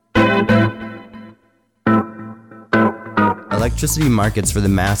Electricity Markets for the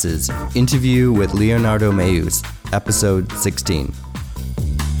Masses, interview with Leonardo Meus, episode 16.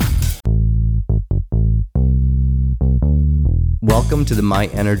 Welcome to the My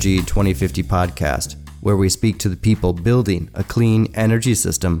Energy 2050 podcast, where we speak to the people building a clean energy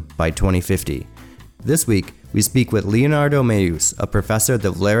system by 2050. This week, we speak with Leonardo Meus, a professor at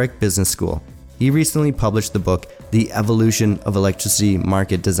the Vlerick Business School. He recently published the book, The Evolution of Electricity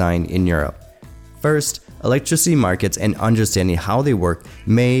Market Design in Europe. First, electricity markets and understanding how they work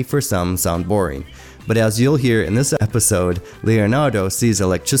may, for some, sound boring. But as you'll hear in this episode, Leonardo sees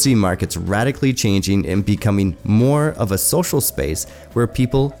electricity markets radically changing and becoming more of a social space where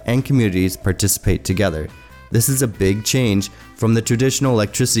people and communities participate together. This is a big change from the traditional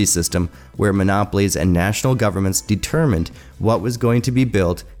electricity system where monopolies and national governments determined what was going to be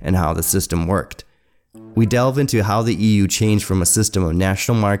built and how the system worked. We delve into how the EU changed from a system of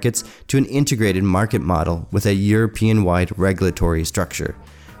national markets to an integrated market model with a European-wide regulatory structure.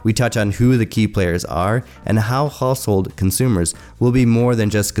 We touch on who the key players are and how household consumers will be more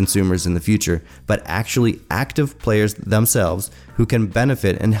than just consumers in the future, but actually active players themselves who can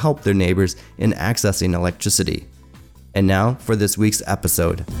benefit and help their neighbors in accessing electricity. And now for this week's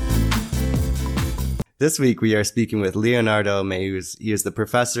episode. This week, we are speaking with Leonardo Meus. He is the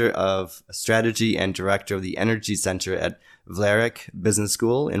professor of strategy and director of the Energy Center at Vlerick Business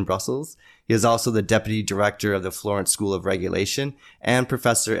School in Brussels. He is also the deputy director of the Florence School of Regulation and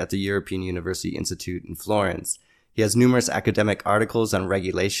professor at the European University Institute in Florence. He has numerous academic articles on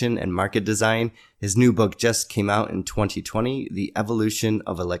regulation and market design. His new book just came out in 2020, The Evolution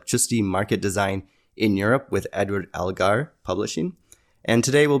of Electricity Market Design in Europe, with Edward Elgar Publishing. And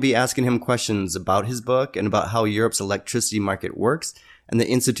today we'll be asking him questions about his book and about how Europe's electricity market works and the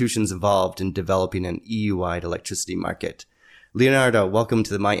institutions involved in developing an EU-wide electricity market. Leonardo, welcome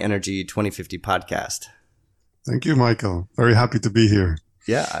to the My Energy 2050 podcast. Thank you, Michael. Very happy to be here.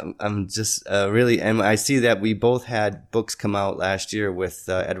 Yeah, I'm just and I see that we both had books come out last year with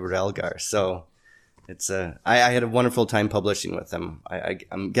Edward Elgar. So it's I had a wonderful time publishing with him.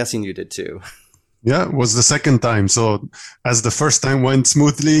 I'm guessing you did too. Yeah, it was the second time. So as the first time went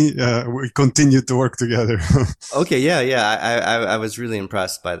smoothly, we continued to work together. Okay, yeah. I was really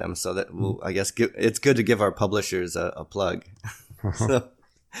impressed by them. So that I guess it's good to give our publishers a plug.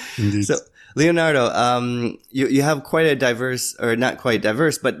 Indeed. So Leonardo, you have quite a diverse, or not quite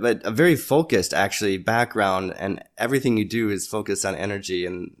diverse, but a very focused actually background, and everything you do is focused on energy.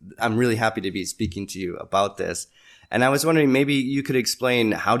 And I'm really happy to be speaking to you about this. And I was wondering, maybe you could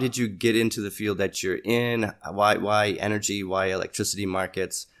explain, how did you get into the field that you're in? Why energy? Why electricity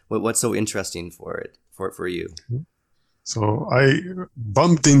markets? What's so interesting for you? So I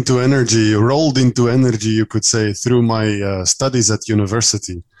bumped into energy, rolled into energy, you could say, through my studies at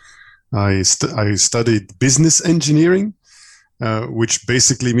university. I studied business engineering, which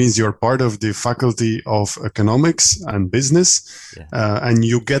basically means you're part of the faculty of economics and business. Yeah. And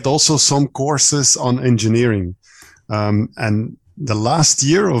you get also some courses on engineering. And the last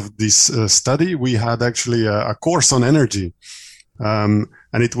year of this study, we had actually a course on energy. And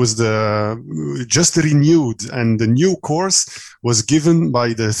it was just renewed. And the new course was given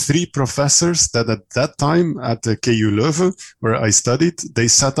by the three professors that at that time at the KU Leuven, where I studied, they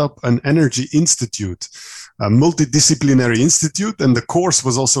set up an energy institute, a multidisciplinary institute, and the course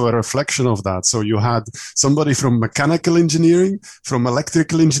was also a reflection of that. So you had somebody from mechanical engineering, from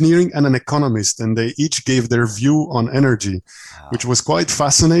electrical engineering, and an economist, and they each gave their view on energy, which was quite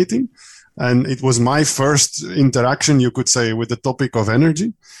fascinating. And it was my first interaction, you could say, with the topic of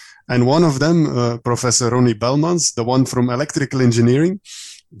energy. And one of them, Professor Ronnie Belmans, the one from electrical engineering,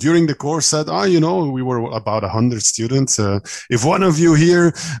 during the course said, we were about 100 students. If one of you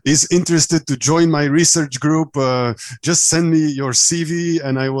here is interested to join my research group, just send me your CV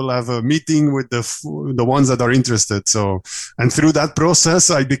and I will have a meeting with the ones that are interested. So, and through that process,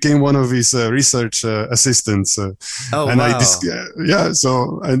 I became one of his research assistants. And wow.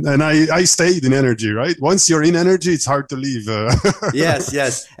 I stayed in energy, right? Once you're in energy, it's hard to leave.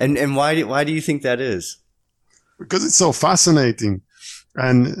 Yes. And why do you think that is? Because it's so fascinating.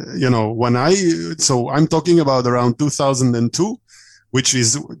 And, I'm talking about around 2002, which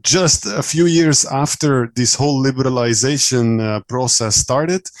is just a few years after this whole liberalization process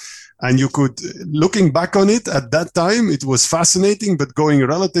started. And you could, looking back on it at that time, it was fascinating, but going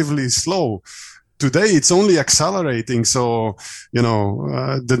relatively slow. Today, it's only accelerating. So,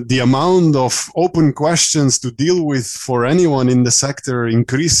 the amount of open questions to deal with for anyone in the sector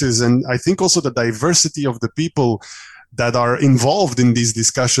increases. And I think also the diversity of the people that are involved in these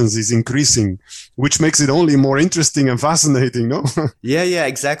discussions is increasing, which makes it only more interesting and fascinating, no? Yeah,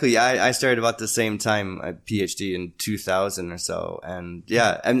 exactly. I started about the same time, a PhD in 2000 or so. And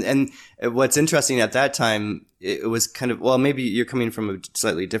yeah, and what's interesting at that time, it was kind of, well, maybe you're coming from a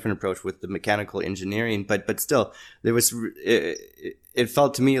slightly different approach with the mechanical engineering, but still, there was, it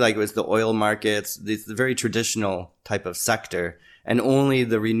felt to me like it was the oil markets, the very traditional type of sector, and only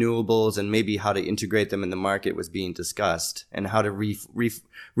the renewables and maybe how to integrate them in the market was being discussed, and how to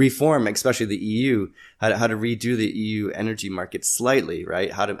reform, especially the EU, how to redo the EU energy market slightly,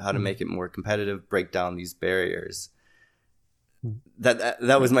 right? How to make it more competitive, break down these barriers.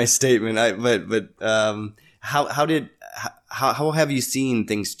 That was my statement. How have you seen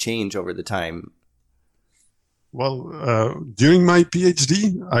things change over the time? Well, during my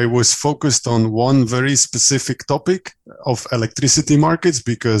PhD, I was focused on one very specific topic of electricity markets,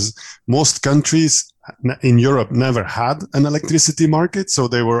 because most countries in Europe never had an electricity market. So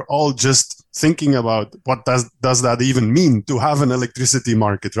they were all just thinking about what does that even mean to have an electricity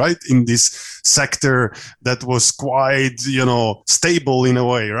market, right? In this sector that was quite, stable in a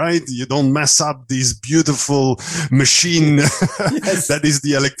way, right? You don't mess up this beautiful machine that is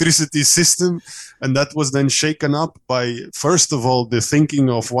the electricity system. And that was then shaken up by, first of all, the thinking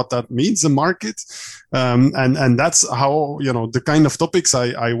of what that means, a market. And that's how, the kind of topics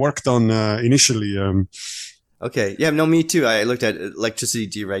I worked on initially. Okay. Yeah, no, me too. I looked at electricity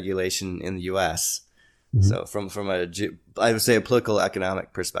deregulation in the US. Mm-hmm. So from I would say a political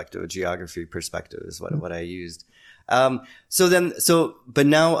economic perspective, a geography perspective is what I used. But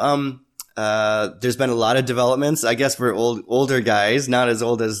now, there's been a lot of developments. I guess we're older guys, not as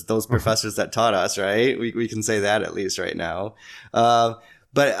old as those professors that taught us, right? We can say that at least right now. But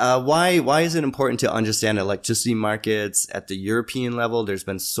why is it important to understand electricity markets at the European level? There's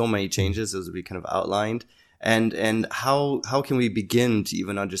been so many changes, as we kind of outlined. And how can we begin to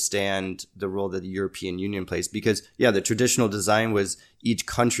even understand the role that the European Union plays? Because, yeah, the traditional design was each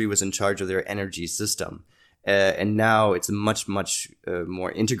country was in charge of their energy system. And now it's much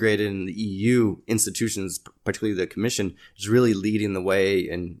more integrated, and the EU institutions, particularly the Commission, is really leading the way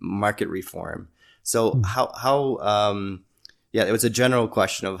in market reform. So it was a general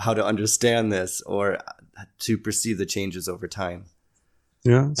question of how to understand this or to perceive the changes over time.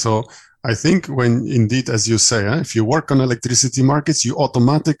 Yeah. So I think when indeed, as you say, if you work on electricity markets, you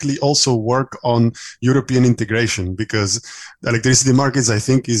automatically also work on European integration, because electricity markets, I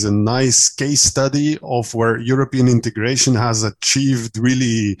think, is a nice case study of where European integration has achieved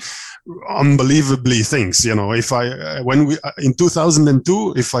really unbelievably things. In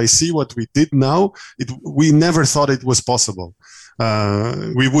 2002, if I see what we did now, we never thought it was possible.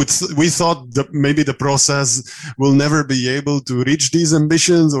 We thought that maybe the process will never be able to reach these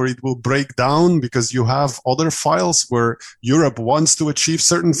ambitions, or it will break down because you have other files where Europe wants to achieve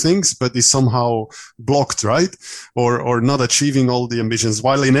certain things, but is somehow blocked, right? Or not achieving all the ambitions.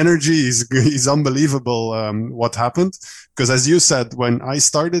 While in energy is unbelievable what happened. Because as you said, when I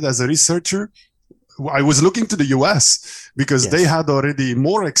started as a researcher, I was looking to the US because they had already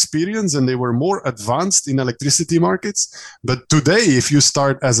more experience and they were more advanced in electricity markets. But today, if you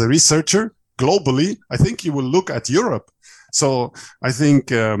start as a researcher globally, I think you will look at Europe. So I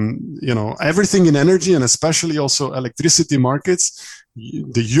think, everything in energy, and especially also electricity markets,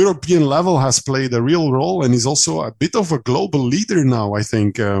 the European level has played a real role and is also a bit of a global leader now, I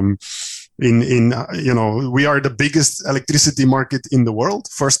think. We are the biggest electricity market in the world,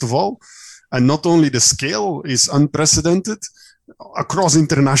 first of all. And not only the scale is unprecedented across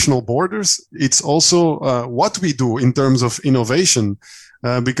international borders, it's also what we do in terms of innovation.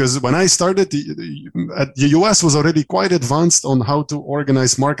 Because when I started, the US was already quite advanced on how to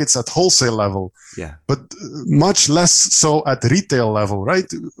organize markets at wholesale level, but much less so at retail level, right?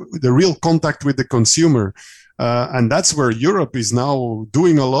 The real contact with the consumer. And that's where Europe is now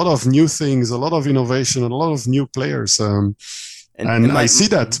doing a lot of new things, a lot of innovation, and a lot of new players. And I see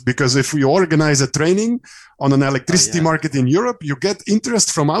that because if we organize a training on an electricity market in Europe, you get interest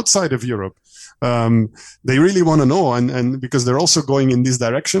from outside of Europe. They really want to know, and because they're also going in this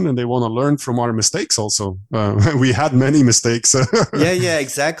direction and they want to learn from our mistakes also. We had many mistakes. Yeah,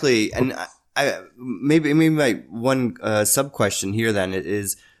 exactly. And maybe my one sub question here then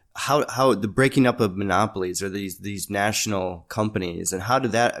is how the breaking up of monopolies or these national companies, and how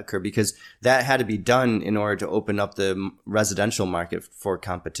did that occur? Because that had to be done in order to open up the residential market for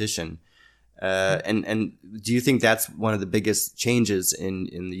competition. And do you think that's one of the biggest changes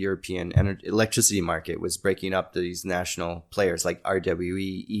in the European electricity market, was breaking up these national players like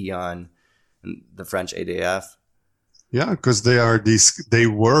RWE, E.ON, and the French EDF? Yeah, because they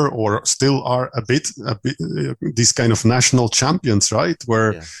were or still are a bit these kind of national champions, right?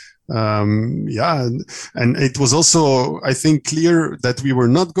 Where, Yeah. yeah, and it was also, I think, clear that we were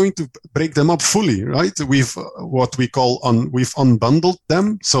not going to break them up fully, right? We've what we call we've unbundled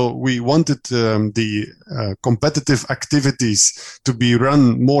them, so we wanted the competitive activities to be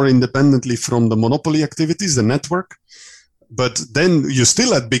run more independently from the monopoly activities, the network. But then you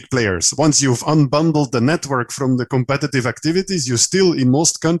still had big players. Once you've unbundled the network from the competitive activities, you still, in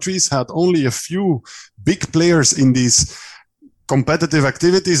most countries, had only a few big players in these competitive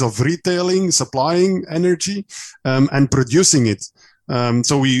activities of retailing, supplying energy, and producing it.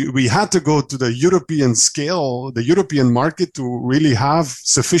 So we had to go to the European scale, the European market, to really have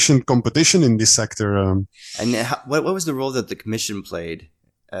sufficient competition in this sector. And what was the role that the commission played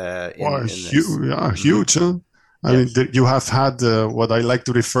in this? Yeah, Mm-hmm. huge. Huh? I mean, Yes. you have had what I like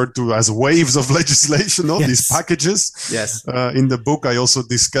to refer to as waves of legislation, of these Yes. packages. Yes. In the book, I also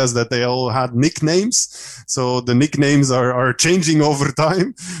discuss that they all had nicknames. So the nicknames are changing over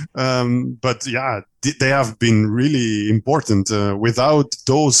time. But yeah, they have been really important. Without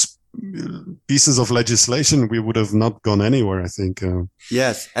those pieces of legislation, we would have not gone anywhere, I think.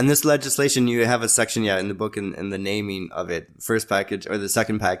 Yes. And this legislation, you have a section, in the book in the naming of it, first package or the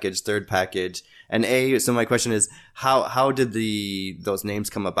second package, third package, and A. So my question is, how did those names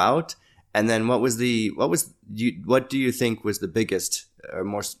come about? And then what do you think was the biggest or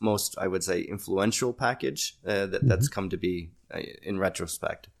most, I would say, influential package that's come to be in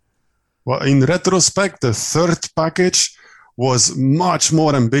retrospect? Well, in retrospect, the third package was much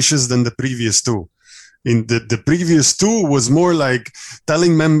more ambitious than the previous two. In the previous two was more like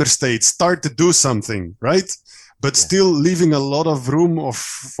telling member states start to do something, right? But still leaving a lot of room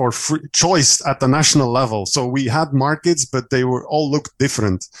for free choice at the national level. So we had markets, but they were all looked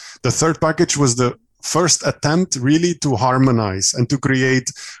different. The third package was the first attempt really to harmonize and to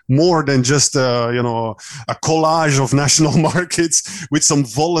create more than just a collage of national markets with some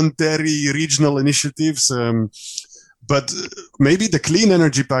voluntary regional initiatives. But maybe the clean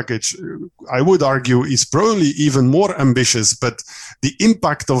energy package, I would argue, is probably even more ambitious. But the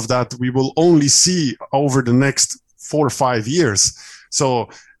impact of that we will only see over the next 4 or 5 years. So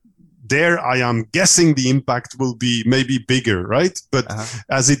there, I am guessing the impact will be maybe bigger, right? But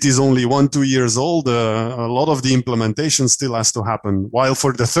as it is only 1-2 years old, a lot of the implementation still has to happen. While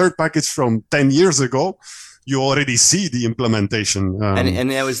for the third package from 10 years ago, you already see the implementation.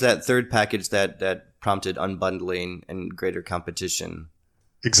 And that was that third package that prompted unbundling and greater competition.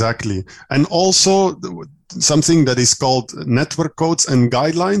 Exactly. And also something that is called network codes and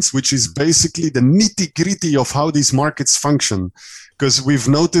guidelines, which is basically the nitty-gritty of how these markets function. Because we've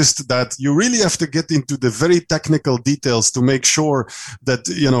noticed that you really have to get into the very technical details to make sure that,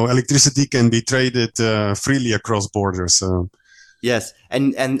 electricity can be traded freely across borders. Yes.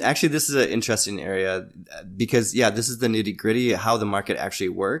 And actually, this is an interesting area because, this is the nitty-gritty, how the market actually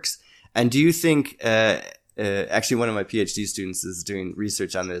works. And do you think, actually one of my PhD students is doing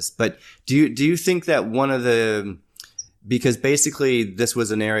research on this, but do you think that because basically this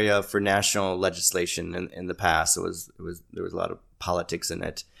was an area for national legislation in the past, there was a lot of politics in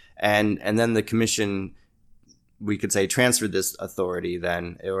it. And then the commission, we could say, transferred this authority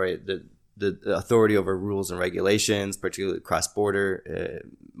then, or the authority over rules and regulations, particularly cross-border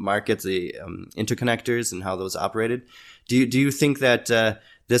markets, the interconnectors and how those operated. Do you think that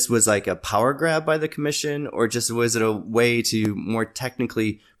this was like a power grab by the commission, or just was it a way to more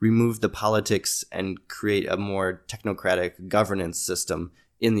technically remove the politics and create a more technocratic governance system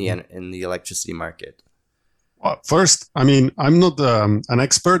in the electricity market? Well, first, I mean, I'm not an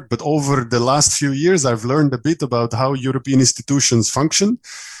expert, but over the last few years, I've learned a bit about how European institutions function.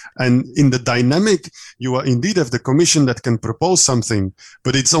 And in the dynamic, you indeed have the Commission that can propose something,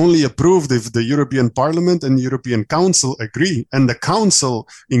 but it's only approved if the European Parliament and European Council agree. And the Council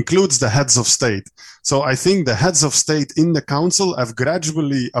includes the heads of state. So I think the heads of state in the Council have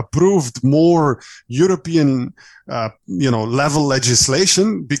gradually approved more European, level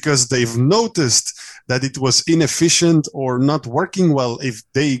legislation because they've noticed that it was inefficient or not working well if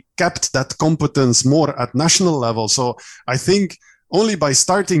they kept that competence more at national level. So I think only by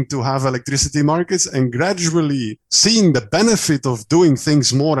starting to have electricity markets and gradually seeing the benefit of doing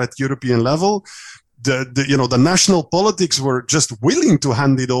things more at European level, the national politics were just willing to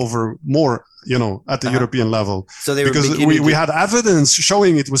hand it over more, at the European level. So they were because we had evidence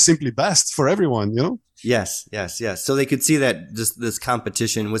showing it was simply best for everyone, Yes. So they could see that this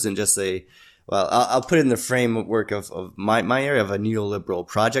competition wasn't just I'll put it in the framework of my area of a neoliberal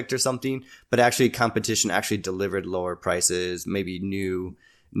project or something, but actually competition actually delivered lower prices, maybe new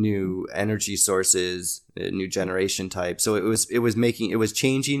new energy sources, new generation type. So it was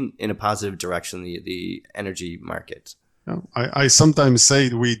changing in a positive direction, the energy market. I sometimes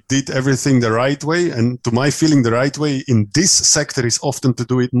say we did everything the right way, and to my feeling, the right way in this sector is often to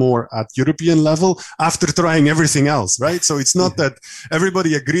do it more at European level after trying everything else, right? So it's not that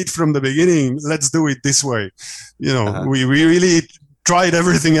everybody agreed from the beginning, let's do it this way. We really tried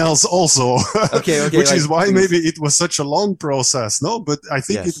everything else also, which is why maybe it was such a long process. No, but I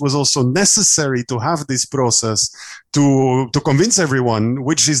think it was also necessary to have this process to convince everyone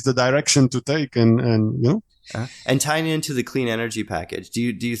which is the direction to take, and. And tying into the clean energy package, do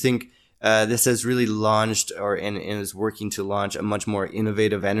you think this has really launched and is working to launch a much more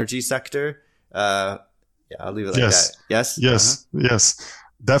innovative energy sector? I'll leave it like that. Yes? Yes,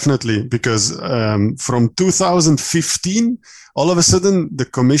 definitely. Because from 2015, all of a sudden, the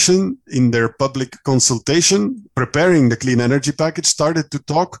Commission, in their public consultation, preparing the clean energy package, started to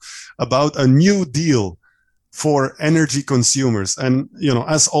talk about a new deal for energy consumers. And,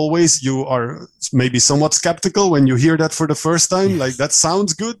 as always, you are maybe somewhat skeptical when you hear that for the first time. Like, that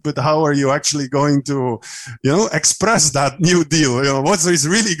sounds good, but how are you actually going to, express that new deal? What is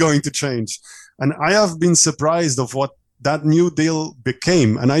really going to change? And I have been surprised of what that new deal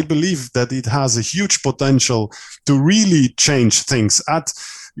became. And I believe that it has a huge potential to really change things at,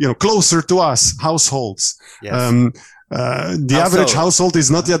 closer to us, households. Yes. The average household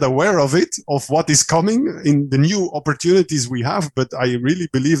is not yet aware of what is coming in the new opportunities we have, but I really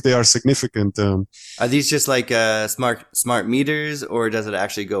believe they are significant. Are these just like smart meters, or does it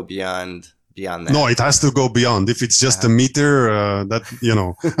actually go beyond that? No, it has to go beyond. If it's just a meter, But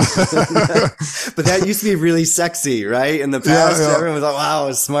that used to be really sexy, right? In the past, everyone was like, wow,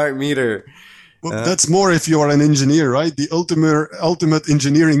 a smart meter. Well, that's more if you are an engineer, right? The ultimate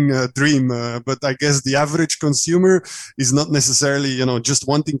engineering dream. But I guess the average consumer is not necessarily, just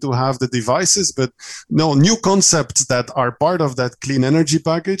wanting to have the devices. But no, new concepts that are part of that clean energy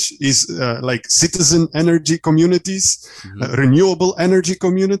package is like citizen energy communities, renewable energy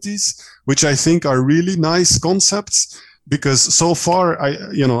communities, which I think are really nice concepts. Because so far,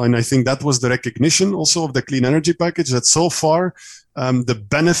 and I think that was the recognition also of the clean energy package, that so far, the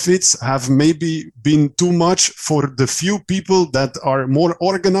benefits have maybe been too much for the few people that are more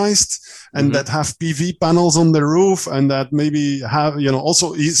organized and that have PV panels on the roof, and that maybe have,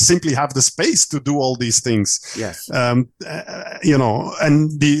 also simply have the space to do all these things. Yes. And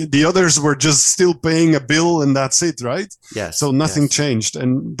the others were just still paying a bill and that's it, right? Yes. So nothing changed.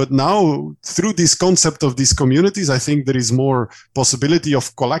 But now through this concept of these communities, I think there is more possibility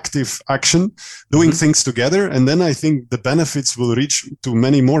of collective action, doing things together. And then I think the benefits will reach to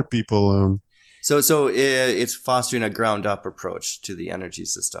many more people. So it's fostering a ground up approach to the energy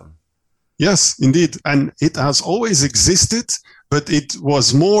system. Yes, indeed. And it has always existed, but it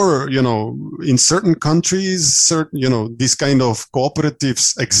was more, in certain countries, these kind of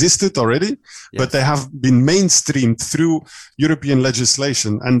cooperatives existed already, but they have been mainstreamed through European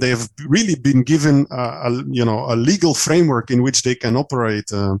legislation, and they have really been given a legal framework in which they can operate,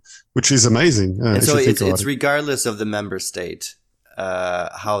 which is amazing. And so it's regardless of the member state,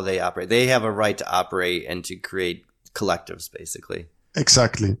 how they operate. They have a right to operate and to create collectives, basically.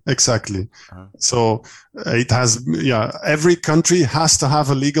 Exactly. So it has, every country has to have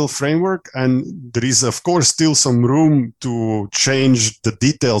a legal framework, and there is, of course, still some room to change the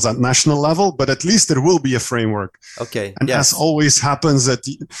details at national level, but at least there will be a framework. Okay. And as always happens that,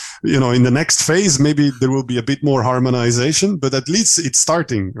 in the next phase, maybe there will be a bit more harmonization, but at least it's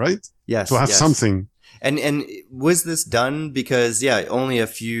starting, right? Yes. To have something. And was this done because, only a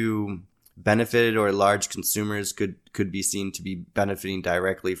few benefited, or large consumers could be seen to be benefiting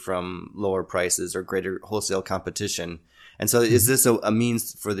directly from lower prices or greater wholesale competition? And so is this a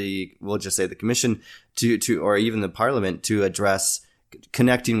means for we'll just say the Commission to or even the Parliament to address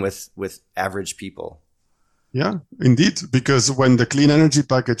connecting with average people? Yeah, indeed, because when the clean energy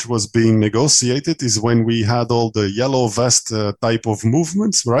package was being negotiated is when we had all the yellow vest type of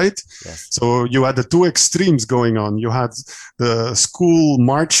movements, right? Yes. So you had the two extremes going on. You had the school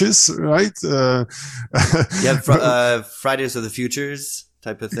marches, right? Fridays for the Futures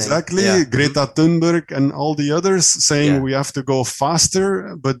type of thing. Exactly. Yeah. Greta Thunberg and all the others saying we have to go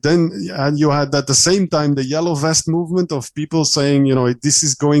faster. But then you had at the same time the yellow vest movement of people saying, this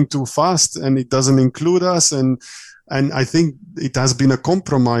is going too fast and it doesn't include us. And I think it has been a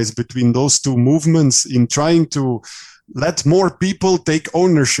compromise between those two movements in trying to let more people take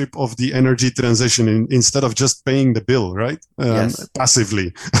ownership of the energy transition instead of just paying the bill, right?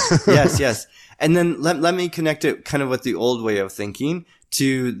 Passively. Yes. And then let me connect it kind of with the old way of thinking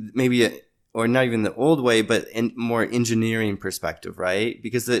to maybe or not even the old way, but in more engineering perspective, right?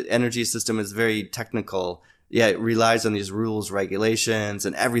 Because the energy system is very technical. Yeah, it relies on these rules, regulations,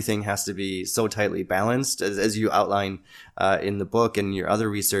 and everything has to be so tightly balanced, as you outline in the book and your other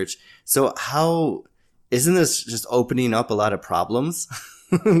research. So how isn't this just opening up a lot of problems?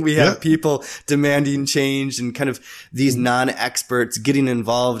 We have people demanding change and kind of these non-experts getting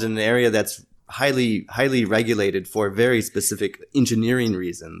involved in an area that's highly, highly regulated for very specific engineering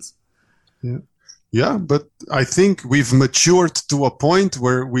reasons. Yeah, but I think we've matured to a point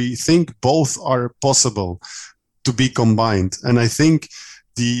where we think both are possible to be combined. And I think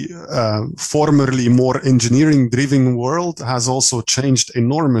the formerly more engineering-driven world has also changed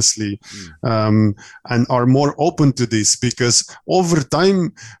enormously and are more open to this, because over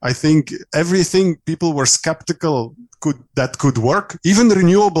time, I think everything people were skeptical that could work. Even the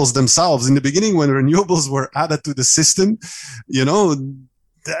renewables themselves, in the beginning when renewables were added to the system,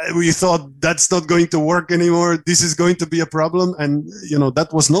 we thought that's not going to work anymore. This is going to be a problem. And, that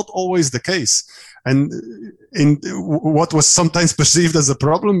was not always the case. And in what was sometimes perceived as a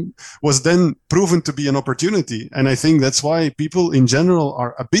problem was then proven to be an opportunity. And I think that's why people in general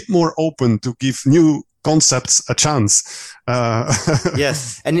are a bit more open to give new concepts a chance.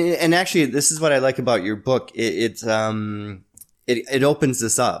 Yes. And actually, this is what I like about your book. It opens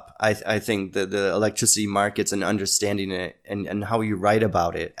this up. I think the electricity markets and understanding it and how you write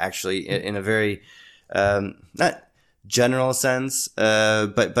about it actually in a very, not general sense,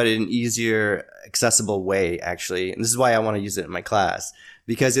 but in an easier, accessible way, actually. And this is why I want to use it in my class,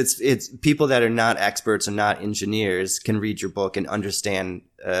 because it's people that are not experts or not engineers can read your book and understand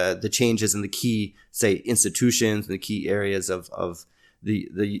the changes in the key, say, institutions and the key areas of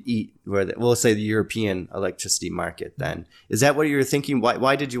we'll say the European electricity market. Then is that what you were thinking?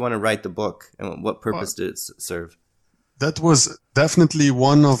 Why did you want to write the book, and what purpose did it serve? That was definitely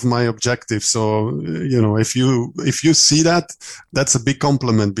one of my objectives. So, if you see that, that's a big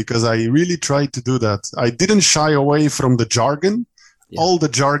compliment, because I really tried to do that. I didn't shy away from the jargon. Yeah. All the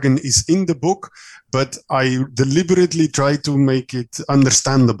jargon is in the book, but I deliberately try to make it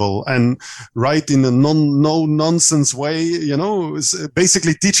understandable and write in a no-nonsense way,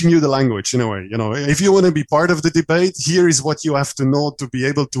 basically teaching you the language in a way. If you want to be part of the debate, here is what you have to know to be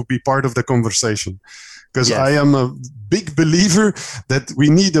able to be part of the conversation. Because yes. I am a big believer that we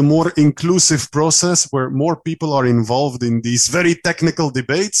need a more inclusive process where more people are involved in these very technical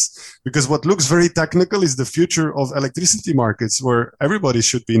debates, because what looks very technical is the future of electricity markets where everybody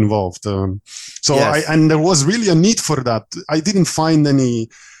should be involved. Yes. And there was really a need for that. I didn't find any,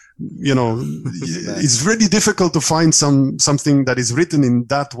 it's really difficult to find something that is written in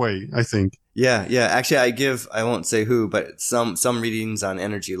that way, I think. Yeah. Actually, I won't say who, but some readings on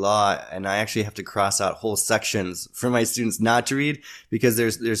energy law, and I actually have to cross out whole sections for my students not to read because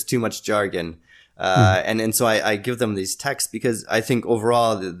there's too much jargon. And so I give them these texts because I think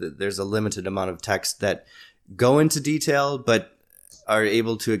overall there's a limited amount of text that go into detail, but are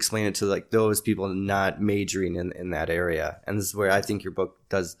able to explain it to like those people not majoring in that area. And this is where I think your book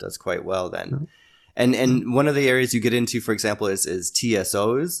does quite well then. And one of the areas you get into, for example, is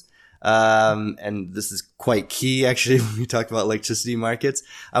TSOs. And this is quite key actually when we talk about electricity markets.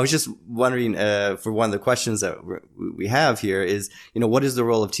 I was just wondering, for one of the questions that we have here is, what is the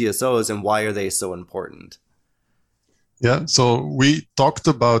role of TSOs and why are they so important? Yeah, so we talked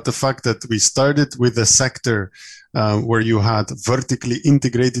about the fact that we started with a sector where you had vertically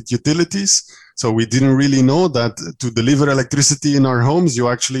integrated utilities. So we didn't really know that to deliver electricity in our homes, you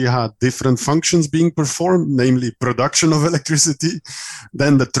actually had different functions being performed, namely production of electricity,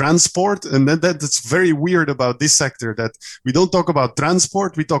 then the transport. And then that's very weird about this sector, that we don't talk about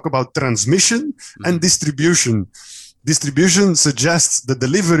transport, we talk about transmission and distribution. Distribution suggests the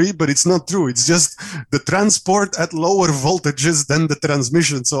delivery, but it's not true. It's just the transport at lower voltages than the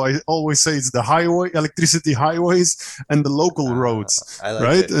transmission. So I always say it's the electricity highways and the local roads,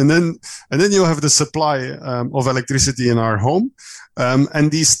 right? It. And then you have the supply of electricity in our home.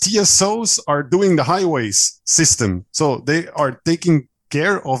 And these TSOs are doing the highways system. So they are taking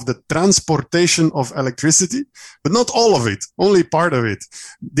care of the transportation of electricity, but not all of it, only part of it.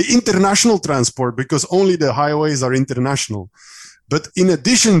 The international transport, because only the highways are international. But in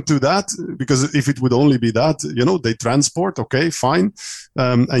addition to that, because if it would only be that, they transport, okay, fine.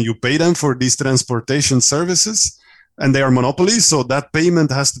 And you pay them for these transportation services, and they are monopolies, so that payment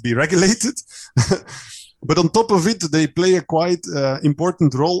has to be regulated. But on top of it, they play a quite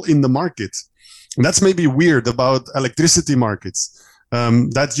important role in the market. And that's maybe weird about electricity markets.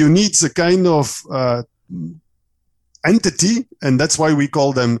 That you need a kind of entity, and that's why we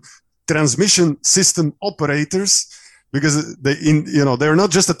call them transmission system operators, because they're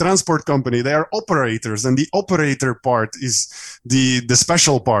not just a transport company, they are operators, and the operator part is the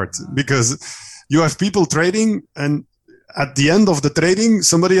special part, because you have people trading, and at the end of the trading,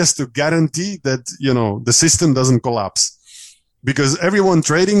 somebody has to guarantee that the system doesn't collapse, because everyone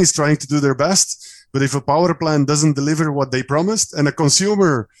trading is trying to do their best. But if a power plant doesn't deliver what they promised, and a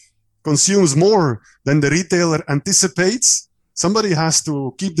consumer consumes more than the retailer anticipates, somebody has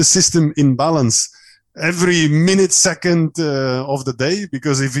to keep the system in balance every minute, second of the day,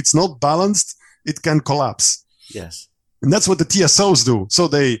 because if it's not balanced, it can collapse. Yes. And that's what the TSOs do. So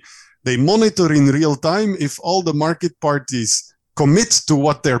they monitor in real time if all the market parties commit to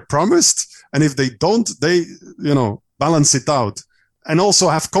what they're promised, and if they don't, they balance it out, and also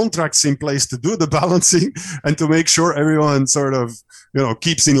have contracts in place to do the balancing and to make sure everyone sort of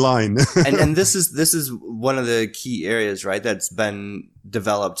keeps in line. and this is one of the key areas, right, that's been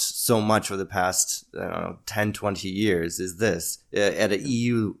developed so much for the past 10, 20 years, is this at an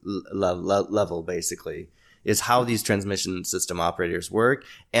EU level, basically, is how these transmission system operators work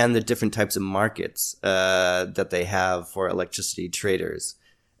and the different types of markets that they have for electricity traders.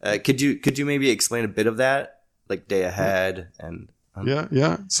 Could you maybe explain a bit of that, like day ahead and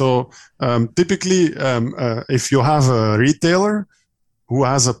Yeah. So typically, if you have a retailer who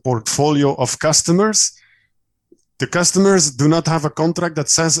has a portfolio of customers, the customers do not have a contract that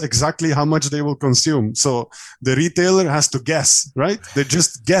says exactly how much they will consume. So the retailer has to guess, right? They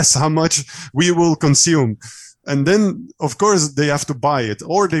just guess how much we will consume. And then, of course, they have to buy it,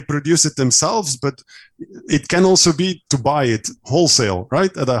 or they produce it themselves, but it can also be to buy it wholesale,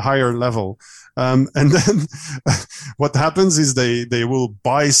 right, at a higher level. And then what happens is they will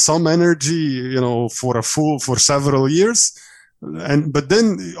buy some energy, for several years. But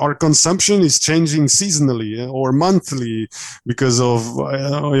then our consumption is changing seasonally or monthly because of,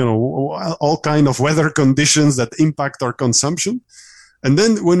 all kind of weather conditions that impact our consumption. And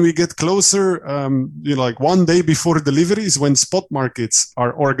then when we get closer, like one day before delivery is when spot markets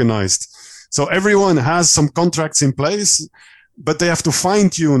are organized. So everyone has some contracts in place, but they have to fine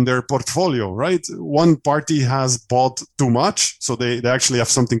tune their portfolio, right? One party has bought too much, so they actually have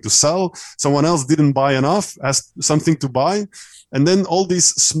something to sell. Someone else didn't buy enough, has something to buy. And then all these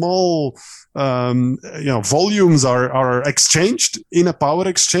small, volumes are exchanged in a power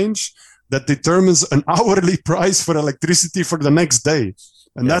exchange that determines an hourly price for electricity for the next day.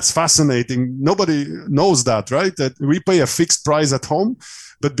 And that's fascinating. Nobody knows that, right? That we pay a fixed price at home,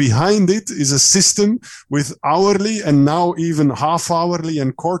 but behind it is a system with hourly and now even half hourly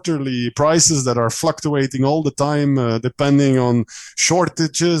and quarterly prices that are fluctuating all the time, depending on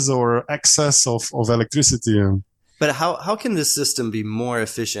shortages or excess of electricity. But how can this system be more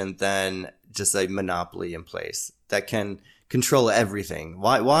efficient than just a monopoly in place that can control everything?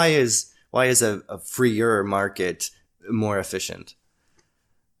 Why is a freer market more efficient?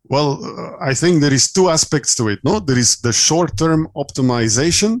 Well, I think there is two aspects to it. No, there is the short-term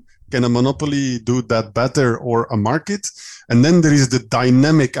optimization. Can a monopoly do that better, or a market? And then there is the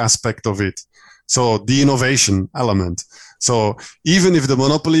dynamic aspect of it. So the innovation element. So even if the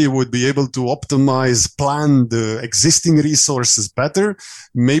monopoly would be able to plan the existing resources better,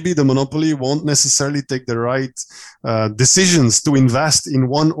 maybe the monopoly won't necessarily take the right decisions to invest in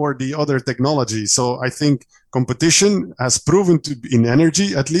one or the other technology. So I think competition has proven to be, in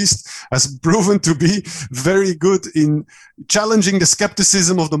energy at least, has proven to be very good in challenging the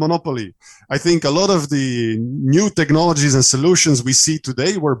skepticism of the monopoly. I think a lot of the new technologies and solutions we see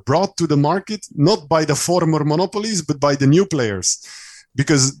today were brought to the market not by the former monopolies, but by the new players,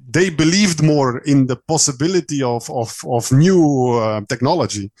 because they believed more in the possibility of new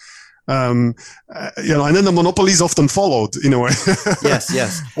technology. And then the monopolies often followed in a way.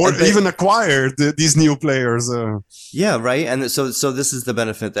 Yes. Or even acquired these new players. Yeah, right. And so this is the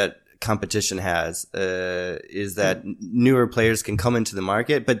benefit that competition has, is that newer players can come into the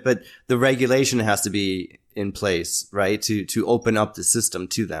market, but the regulation has to be in place, right, to open up the system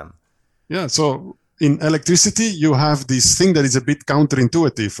to them. Yeah. So in electricity, you have this thing that is a bit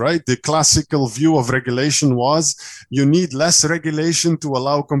counterintuitive, right? The classical view of regulation was you need less regulation to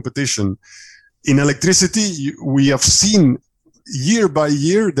allow competition. In electricity, we have seen year by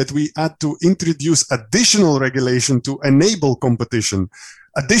year that we had to introduce additional regulation to enable competition.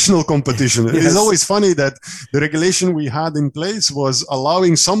 Additional competition. Yes. It is always funny that the regulation we had in place was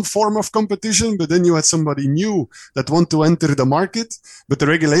allowing some form of competition, but then you had somebody new that want to enter the market, but the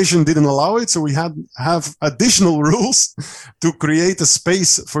regulation didn't allow it. So we have additional rules to create a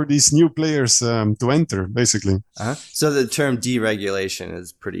space for these new players to enter, basically. Uh-huh. So the term deregulation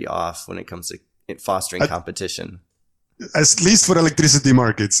is pretty off when it comes to fostering competition. At least for electricity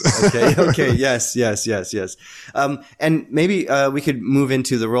markets. Okay. Yes. And maybe we could move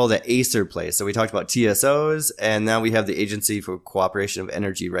into the role that Acer plays. So we talked about TSOs, and now we have the Agency for Cooperation of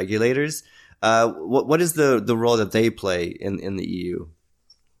Energy Regulators. What is the role that they play in the EU?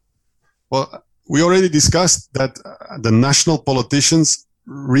 Well, we already discussed that the national politicians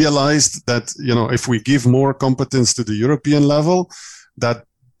realized that, if we give more competence to the European level, that,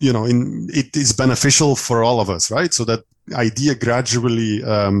 it is beneficial for all of us, right? So that idea gradually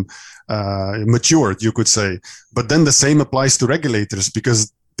matured, you could say. But then the same applies to regulators,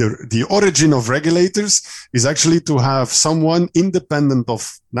 because the origin of regulators is actually to have someone independent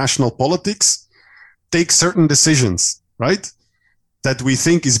of national politics take certain decisions, right? That we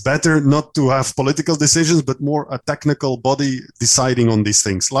think is better not to have political decisions, but more a technical body deciding on these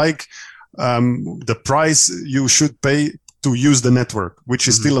things, like the price you should pay to use the network, which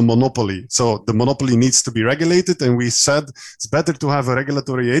is still a monopoly. So the monopoly needs to be regulated. And we said it's better to have a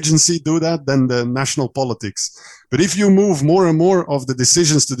regulatory agency do that than the national politics. But if you move more and more of the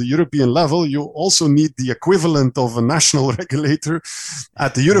decisions to the European level, you also need the equivalent of a national regulator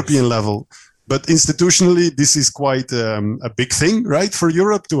at the European level. But institutionally, this is quite a big thing, right, for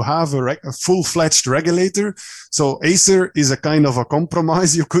Europe to have a full-fledged regulator. So Acer is a kind of a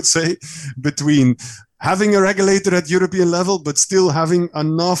compromise, you could say, between having a regulator at European level, but still having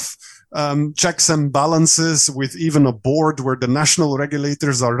enough checks and balances with even a board where the national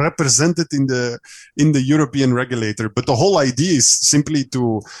regulators are represented in the European regulator. But the whole idea is simply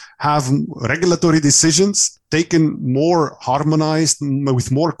to have regulatory decisions taken more harmonized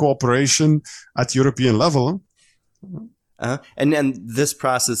with more cooperation at European level. And this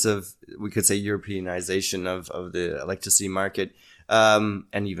process of, we could say, Europeanization of the electricity market,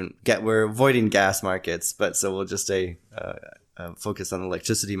 and even we're avoiding gas markets, but so we'll just say focus on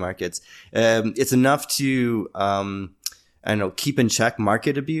electricity markets. It's enough to keep in check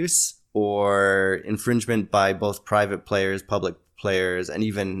market abuse or infringement by both private players, public players, and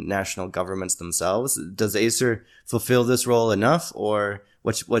even national governments themselves. Does Acer fulfill this role enough, or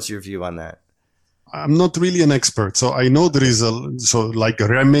what's your view on that? I'm not really an expert, so I know there is like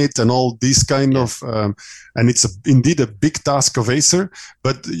REMIT and all these kind of, and it's indeed a big task of Acer.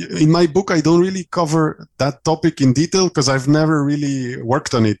 But in my book, I don't really cover that topic in detail because I've never really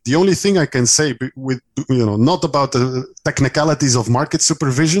worked on it. The only thing I can say, with not about the technicalities of market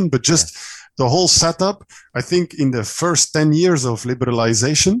supervision, but just the whole setup. I think in the first 10 years of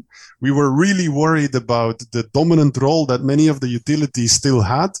liberalization, we were really worried about the dominant role that many of the utilities still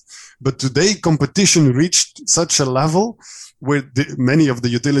had. But today, competition reached such a level where many of the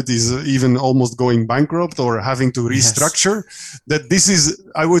utilities even almost going bankrupt or having to restructure, that this is,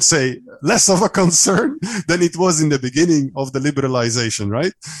 I would say, less of a concern than it was in the beginning of the liberalization,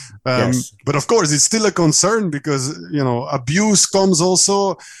 right? But of course, it's still a concern because, abuse comes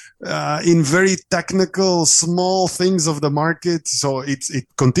also in very technical, small things of the market. So it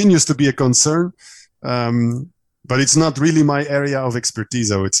continues to be a concern, but it's not really my area of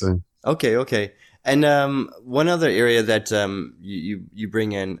expertise, I would say. Okay. And one other area that you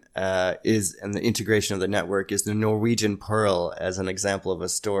bring in is, and the integration of the network, is the Norwegian Pearl as an example of a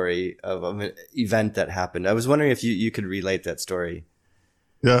story of an event that happened. I was wondering if you could relate that story.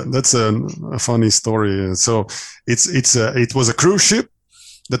 Yeah, that's a funny story. So it was a cruise ship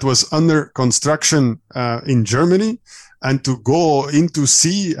that was under construction in Germany. And to go into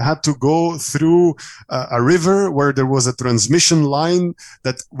sea had to go through a river where there was a transmission line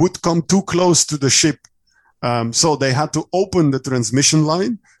that would come too close to the ship. So they had to open the transmission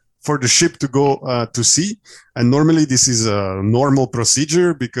line for the ship to go to sea. And normally this is a normal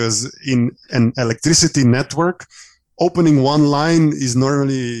procedure because in an electricity network, opening one line is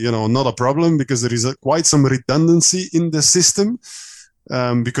normally, not a problem because there is quite some redundancy in the system.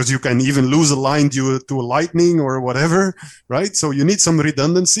 Because you can even lose a line due to lightning or whatever, right? So you need some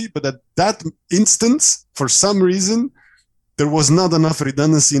redundancy, but at that instance, for some reason, there was not enough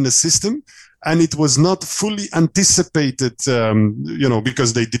redundancy in the system, and it was not fully anticipated,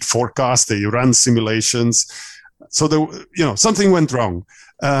 because they did forecast, they ran simulations. So something went wrong.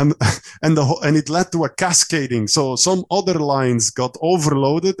 And it led to a cascading. So some other lines got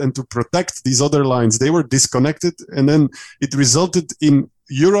overloaded, and to protect these other lines, they were disconnected. And then it resulted in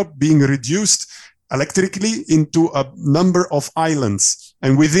Europe being reduced electrically into a number of islands.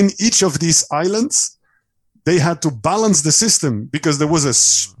 And within each of these islands, they had to balance the system because there was a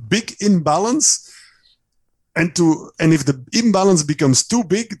big imbalance. And if the imbalance becomes too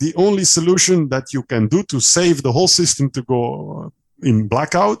big, the only solution that you can do to save the whole system to go in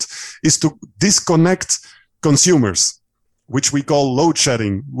blackout is to disconnect consumers, which we call load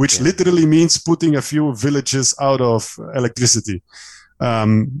shedding, which literally means putting a few villages out of electricity.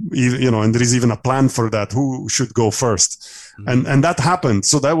 And there is even a plan for that, who should go first. And that happened.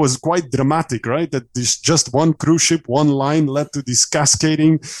 So that was quite dramatic, right? That this just one cruise ship, one line led to this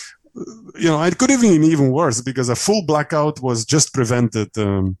cascading. It could have been even worse because a full blackout was just prevented.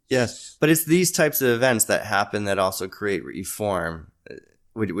 Yes, but it's these types of events that happen that also create reform.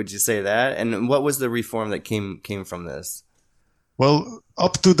 Would you say that? And what was the reform that came from this? Well,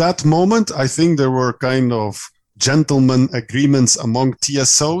 up to that moment, I think there were kind of gentlemen agreements among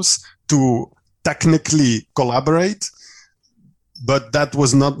TSOs to technically collaborate, but that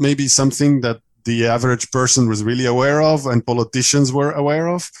was not maybe something that the average person was really aware of and politicians were aware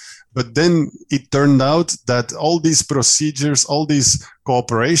of. But then it turned out that all these procedures, all this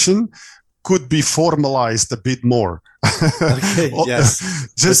cooperation could be formalized a bit more. Okay, yes.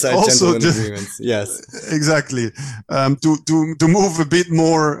 Just besides also just agreements. Yes, exactly. To move a bit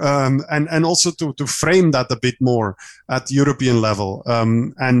more, and also to frame that a bit more at European level.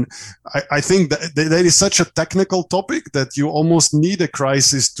 And I think that there is such a technical topic that you almost need a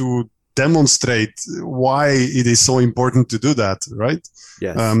crisis to demonstrate why it is so important to do that, right?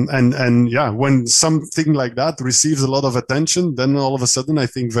 Yes. When something like that receives a lot of attention, then all of a sudden I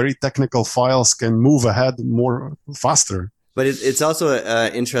think very technical files can move ahead more faster. But it's also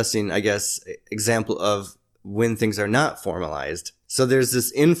an interesting, I guess, example of when things are not formalized. So there's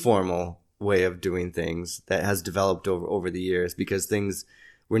this informal way of doing things that has developed over the years because things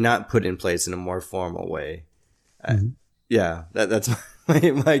were not put in place in a more formal way. That's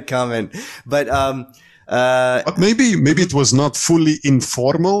my comment. But maybe it was not fully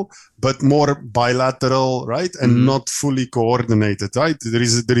informal, but more bilateral, right? And not fully coordinated, right? There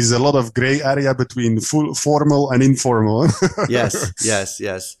is a lot of gray area between full formal and informal. Yes.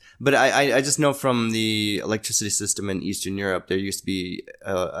 But I just know from the electricity system in Eastern Europe, there used to be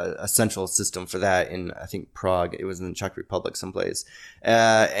a central system for that in, I think, Prague. It was in the Czech Republic someplace.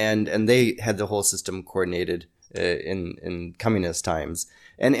 And they had the whole system coordinated in communist times,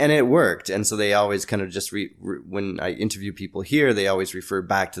 and it worked. And so they always kind of just when I interview people here, they always refer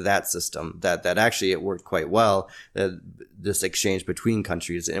back to that system that actually it worked quite well. This exchange between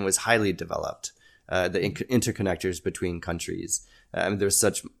countries, and it was highly developed. The interconnectors between countries. There's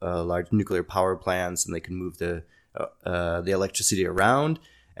such large nuclear power plants, and they can move the electricity around.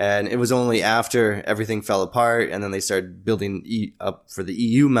 And it was only after everything fell apart and then they started building up for the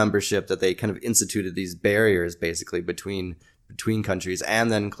EU membership that they kind of instituted these barriers basically between countries, and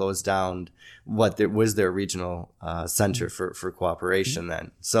then closed down what was their regional center for cooperation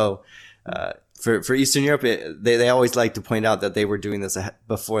then. So for Eastern Europe, they always like to point out that they were doing this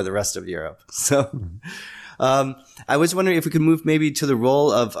before the rest of Europe. So I was wondering if we could move maybe to the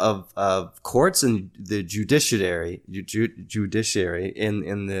role of courts and the judiciary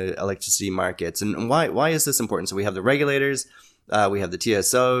in the electricity markets, and why is this important? So we have the regulators, we have the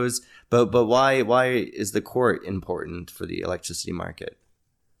TSOs, but why is the court important for the electricity market?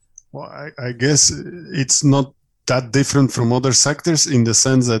 Well, I guess it's not that different from other sectors in the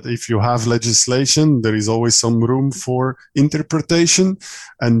sense that if you have legislation, there is always some room for interpretation.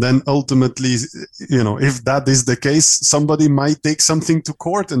 And then ultimately, if that is the case, somebody might take something to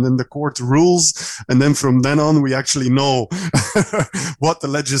court and then the court rules. And then from then on, we actually know what the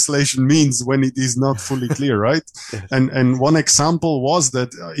legislation means when it is not fully clear, right? And one example was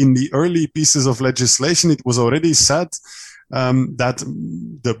that in the early pieces of legislation, it was already said that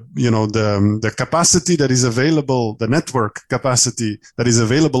the capacity that is available, the network capacity that is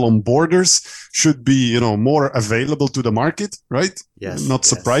available on borders should be, more available to the market, right? Yes. Not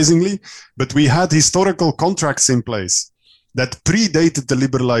surprisingly, but we had historical contracts in place that predated the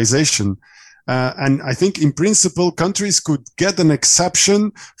liberalization. And I think in principle, countries could get an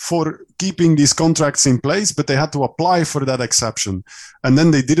exception for keeping these contracts in place, but they had to apply for that exception. And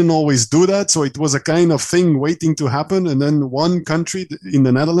then they didn't always do that. So it was a kind of thing waiting to happen. And then one country in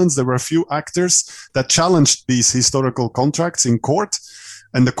the Netherlands, there were a few actors that challenged these historical contracts in court.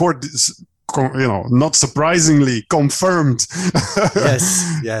 And the court, not surprisingly confirmed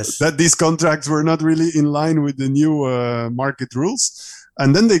yes. that these contracts were not really in line with the new market rules.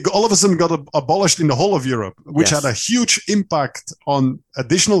 And then they all of a sudden got abolished in the whole of Europe, which had a huge impact on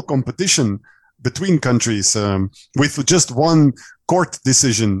additional competition between countries with just one court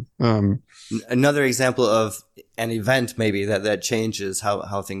decision. Another example of an event maybe that changes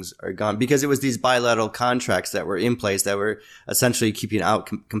how things are gone, because it was these bilateral contracts that were in place that were essentially keeping out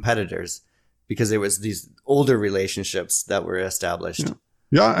competitors, because it was these older relationships that were established.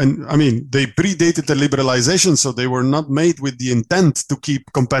 Yeah, and I mean, they predated the liberalization, so they were not made with the intent to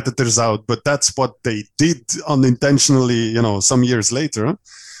keep competitors out, but that's what they did unintentionally, some years later,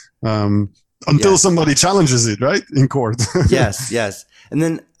 until Yes. somebody challenges it, right, in court. Yes, yes. And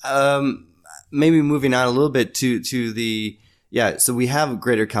then maybe moving on a little bit to the so we have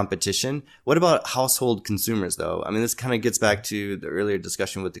greater competition. What about household consumers, though? I mean, this kind of gets back to the earlier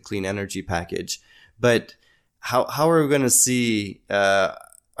discussion with the clean energy package. But how are we going to see?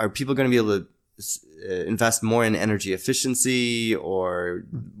 Are people going to be able to invest more in energy efficiency, or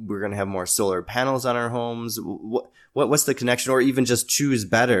we're going to have more solar panels on our homes? What's the connection, or even just choose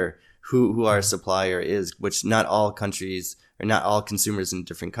better who our supplier is, which not all countries or not all consumers in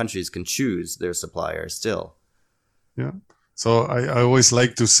different countries can choose their supplier still. Yeah. So I always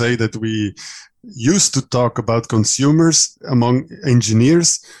like to say that we used to talk about consumers among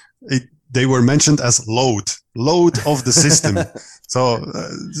engineers. They were mentioned as load of the system.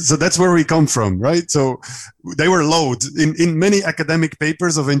 So that's where we come from, right? So they were load. In many academic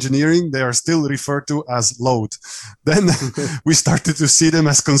papers of engineering, they are still referred to as load. Then we started to see them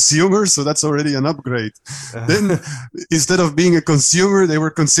as consumers, so that's already an upgrade. Then instead of being a consumer, they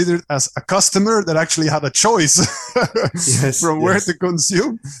were considered as a customer that actually had a choice from where to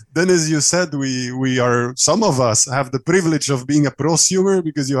consume. Then, as you said, some of us have the privilege of being a prosumer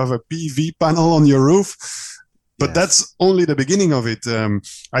because you have a PV panel on your roof. But that's only the beginning of it.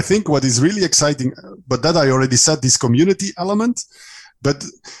 I think what is really exciting, but that I already said, this community element, but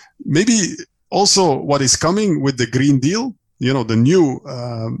maybe also what is coming with the Green Deal, the new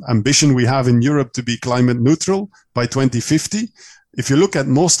ambition we have in Europe to be climate neutral by 2050. If you look at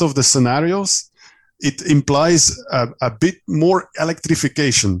most of the scenarios, it implies a bit more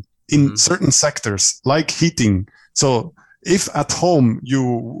electrification in certain sectors, like heating. So if at home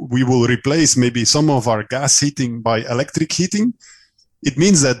we will replace maybe some of our gas heating by electric heating, it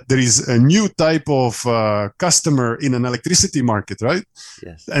means that there is a new type of customer in an electricity market, right?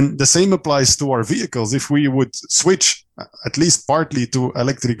 Yes. And the same applies to our vehicles. If we would switch at least partly to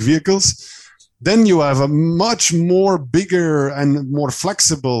electric vehicles, then you have a much more bigger and more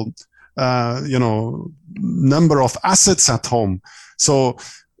flexible, number of assets at home. So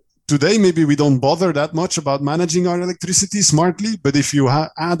today, maybe we don't bother that much about managing our electricity smartly, but if you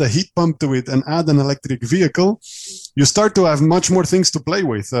add a heat pump to it and add an electric vehicle, you start to have much more things to play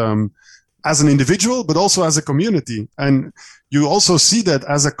with as an individual, but also as a community. And you also see that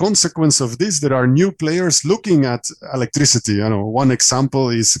as a consequence of this, there are new players looking at electricity. One example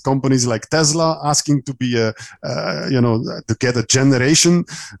is companies like Tesla asking to be to get a generation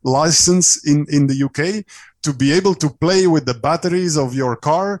license in the UK, to be able to play with the batteries of your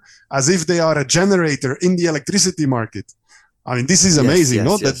car as if they are a generator in the electricity market. I mean, this is amazing,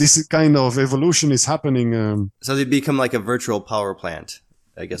 that this kind of evolution is happening. So they become like a virtual power plant,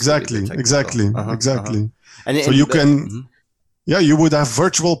 I guess. Exactly. And so you can, you would have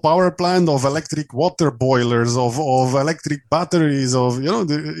virtual power plant of electric water boilers, of electric batteries,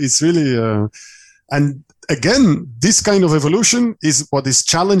 it's really, and again, this kind of evolution is what is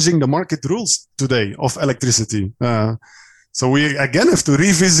challenging the market rules today of electricity. So we again have to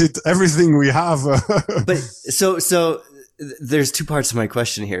revisit everything we have. But so there's two parts to my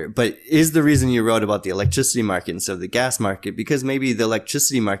question here. But is the reason you wrote about the electricity market instead of the gas market because maybe the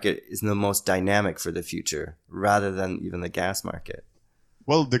electricity market is the most dynamic for the future rather than even the gas market?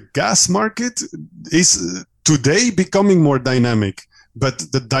 Well, the gas market is today becoming more dynamic. But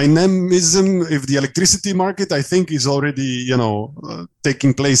the dynamism of the electricity market, I think, is already,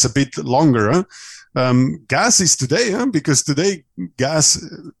 taking place a bit longer. Gas is today, because today gas,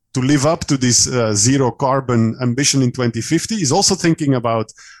 to live up to this zero carbon ambition in 2050, is also thinking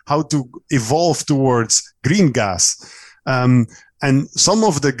about how to evolve towards green gas. And some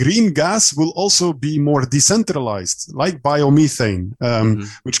of the green gas will also be more decentralized, like biomethane,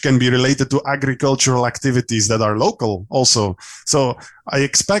 which can be related to agricultural activities that are local also. So I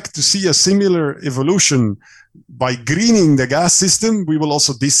expect to see a similar evolution. By greening the gas system, we will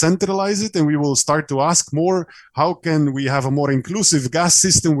also decentralize it, and we will start to ask more, how can we have a more inclusive gas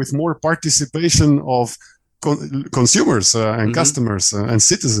system with more participation of consumers and customers and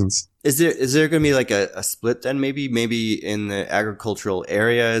citizens? Is there going to be like a split then maybe in the agricultural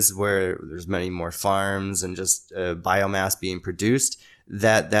areas where there's many more farms and just biomass being produced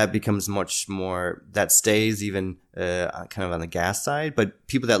that becomes much more, that stays even kind of on the gas side, but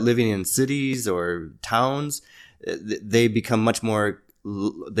people that living in cities or towns, they become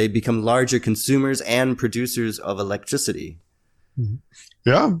larger consumers and producers of electricity?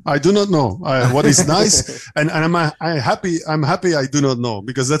 Yeah, I do not know what is nice, and I'm happy I do not know,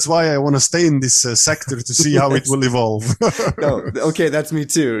 because that's why I want to stay in this sector to see how it will evolve. No, okay, that's me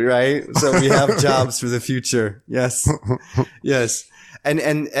too, right? So we have jobs for the future. Yes, yes,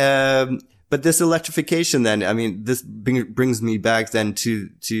 but this electrification, then, I mean, this brings me back then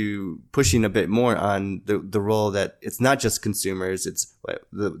to pushing a bit more on the role that it's not just consumers; it's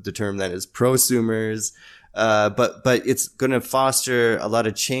the term that is prosumers. But it's going to foster a lot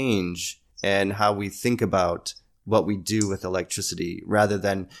of change in how we think about what we do with electricity, rather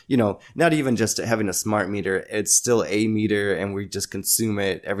than, not even just having a smart meter. It's still a meter and we just consume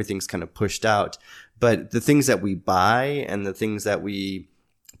it. Everything's kind of pushed out. But the things that we buy and the things that we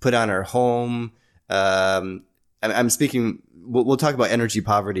put on our home, I'm speaking, we'll talk about energy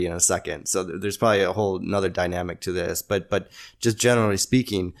poverty in a second. So there's probably a whole another dynamic to this, but just generally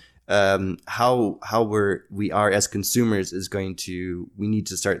speaking, how we are as consumers we need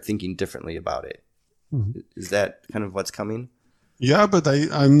to start thinking differently about it. Mm-hmm. Is that kind of what's coming? Yeah, but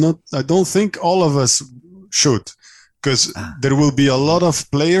I don't think all of us should, because there will be a lot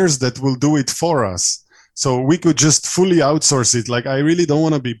of players that will do it for us. So we could just fully outsource it. Like, I really don't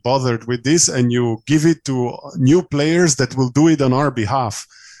want to be bothered with this, and you give it to new players that will do it on our behalf.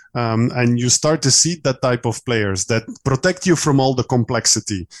 And you start to see that type of players that protect you from all the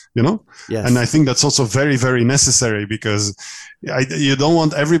complexity, Yes. And I think that's also very, very necessary, because you don't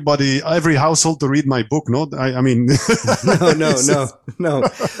want every household to read my book. No, I mean, no.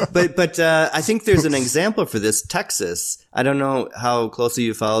 But I think there's an example for this. Texas. I don't know how closely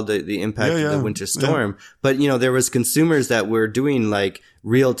you followed the impact of the winter storm, but there was consumers that were doing like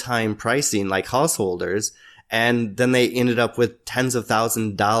real time pricing, like householders. And then they ended up with tens of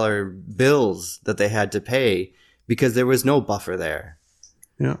 $1,000 bills that they had to pay because there was no buffer there.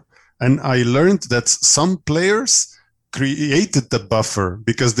 Yeah. And I learned that some players created the buffer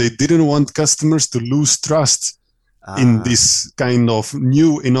because they didn't want customers to lose trust in this kind of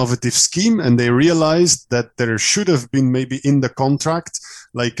new innovative scheme. And they realized that there should have been maybe in the contract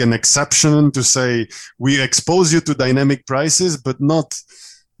like an exception to say, we expose you to dynamic prices, but not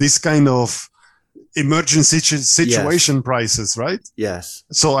this kind of emergency situation prices, right? Yes.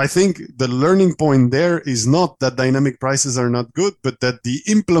 So I think the learning point there is not that dynamic prices are not good, but that the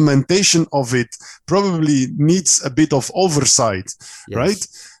implementation of it probably needs a bit of oversight, right?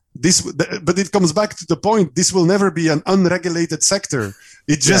 But it comes back to the point, this will never be an unregulated sector.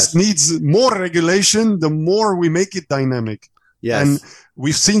 It just needs more regulation, the more we make it dynamic. Yes. And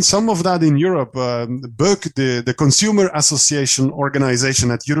we've seen some of that in Europe. BUC, the Consumer Association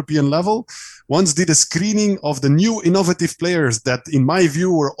organization at European level, once did a screening of the new innovative players that, in my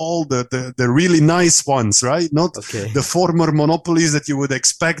view, were all the really nice ones, right? Not the former monopolies that you would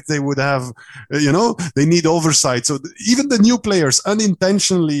expect they would have, they need oversight. So even the new players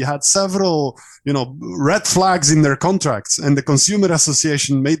unintentionally had several, red flags in their contracts, and the Consumer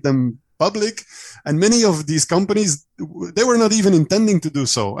Association made them public. And many of these companies, they were not even intending to do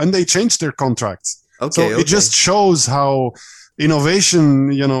so, and they changed their contracts. It just shows how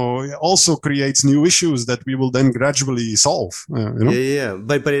innovation, also creates new issues that we will then gradually solve. Yeah.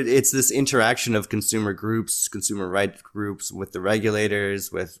 But it's this interaction of consumer groups, consumer rights groups with the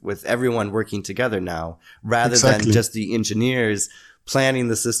regulators, with everyone working together now, rather than just the engineers planning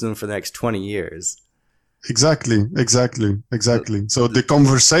the system for the next 20 years. Exactly. So the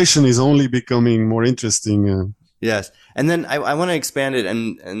conversation is only becoming more interesting. Yes. And then I want to expand it,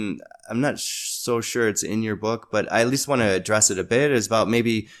 and I'm not so sure it's in your book, but I at least want to address it a bit. It's about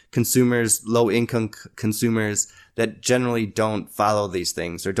maybe consumers, low-income consumers that generally don't follow these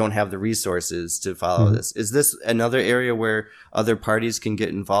things or don't have the resources to follow this. Is this another area where other parties can get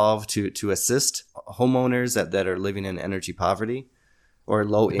involved to assist homeowners that are living in energy poverty or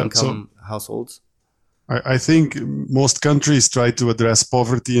low-income households? I think most countries try to address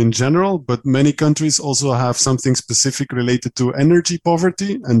poverty in general, but many countries also have something specific related to energy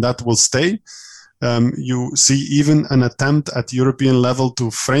poverty, and that will stay. You see even an attempt at European level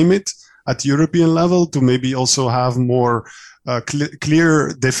to frame it at European level, to maybe also have more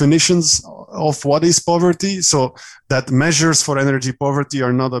clear definitions of what is poverty, so that measures for energy poverty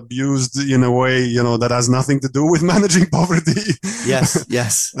are not abused in a way, that has nothing to do with managing poverty. Yes.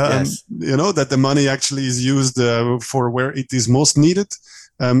 That the money actually is used for where it is most needed.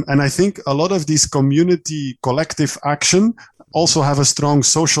 And I think a lot of these community collective action also have a strong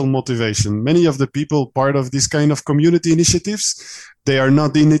social motivation. Many of the people part of this kind of community initiatives, they are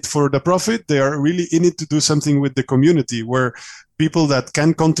not in it for the profit. They are really in it to do something with the community, where people that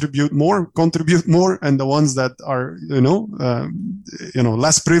can contribute more, and the ones that are,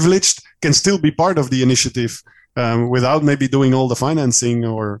 less privileged can still be part of the initiative without maybe doing all the financing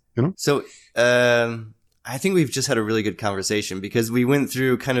or, So I think we've just had a really good conversation because we went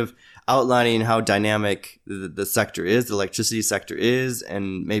through kind of outlining how dynamic the sector is, the electricity sector is,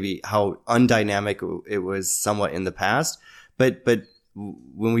 and maybe how undynamic it was somewhat in the past. But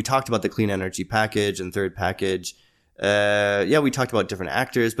when we talked about the clean energy package and third package, we talked about different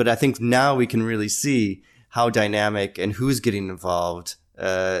actors, but I think now we can really see how dynamic and who's getting involved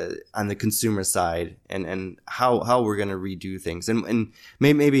on the consumer side, and how we're going to redo things, and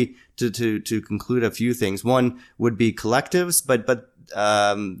maybe to conclude a few things. One would be collectives, but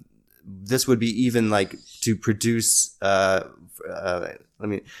this would be even like to produce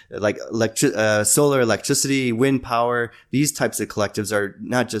solar electricity, wind power. These types of collectives are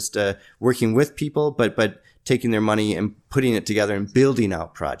not just working with people, but taking their money and putting it together and building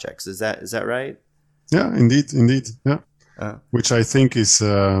out projects. Is that right? Yeah, indeed. Yeah. Which I think is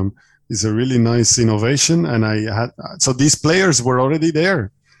a really nice innovation. And so these players were already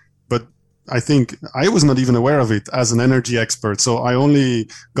there, but I think I was not even aware of it as an energy expert. So I only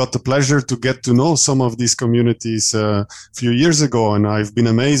got the pleasure to get to know some of these communities a few years ago. And I've been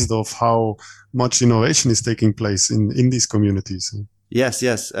amazed of how much innovation is taking place in these communities. Yes.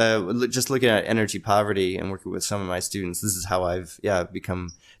 Just looking at energy poverty and working with some of my students, this is how I've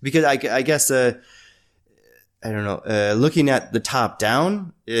become, because I guess I don't know, looking at the top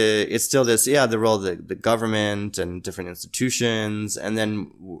down, it's still this, the role of the government and different institutions. And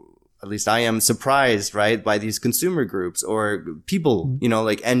then at least I am surprised, right, by these consumer groups or people,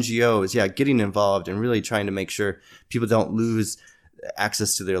 like NGOs, getting involved and really trying to make sure people don't lose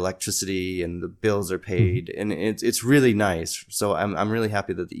access to their electricity and the bills are paid. And it's really nice. So I'm really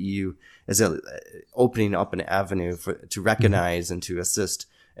happy that the EU is opening up an avenue to recognize and to assist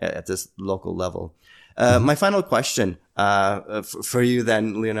at this local level. My final question for you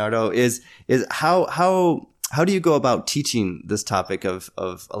then, Leonardo, is how do you go about teaching this topic of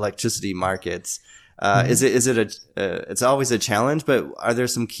electricity markets? Is it it's always a challenge, but are there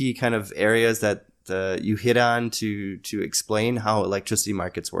some key kind of areas that you hit on to explain how electricity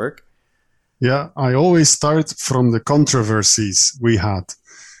markets work? Yeah, I always start from the controversies we had,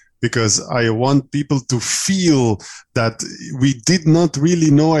 because I want people to feel that we did not really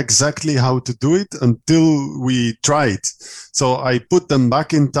know exactly how to do it until we tried. So I put them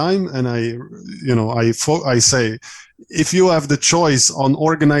back in time, and I say, if you have the choice on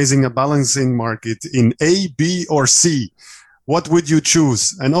organizing a balancing market in A, B, or C, what would you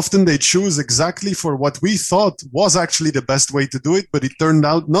choose? And often they choose exactly for what we thought was actually the best way to do it, but it turned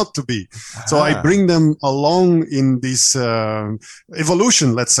out not to be. So I bring them along in this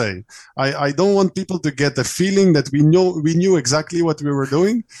evolution, let's say. I don't want people to get the feeling that we knew exactly what we were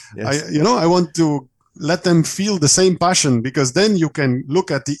doing. Yes. I want to let them feel the same passion, because then you can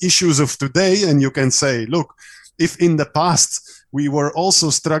look at the issues of today and you can say, look, if in the past we were also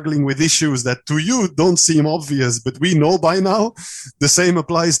struggling with issues that to you don't seem obvious, but we know by now, the same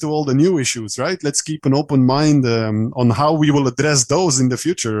applies to all the new issues, right? Let's keep an open mind on how we will address those in the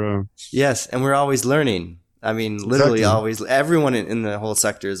future. Yes, and we're always learning. I mean, literally always, everyone in the whole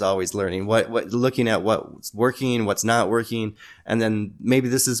sector is always learning, looking at what's working, what's not working. And then maybe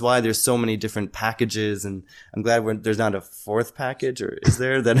this is why there's so many different packages. And I'm glad there's not a fourth package, or is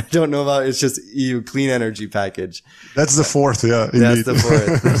there, that I don't know about? It's just EU clean energy package. That's the fourth. Yeah. That's the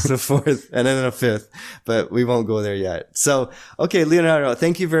fourth. That's the fourth. And then a fifth, but we won't go there yet. So, okay, Leonardo,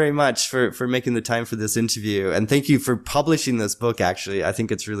 thank you very much for making the time for this interview. And thank you for publishing this book. Actually, I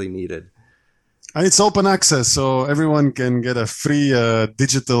think it's really needed. And it's open access, so everyone can get a free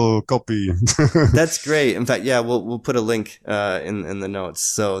digital copy. That's great. In fact, we'll put a link in the notes.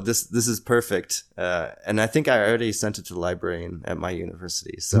 So this is perfect. And I think I already sent it to the librarian at my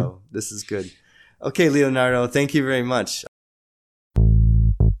university. So This is good. Okay, Leonardo, thank you very much.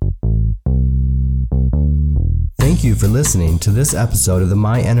 Thank you for listening to this episode of the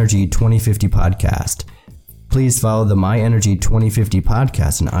My Energy 2050 podcast. Please follow the My Energy 2050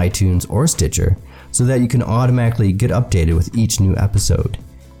 podcast on iTunes or Stitcher so that you can automatically get updated with each new episode.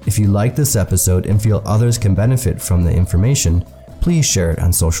 If you like this episode and feel others can benefit from the information, please share it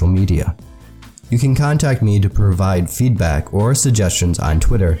on social media. You can contact me to provide feedback or suggestions on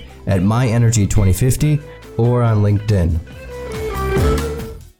Twitter at MyEnergy2050 or on LinkedIn.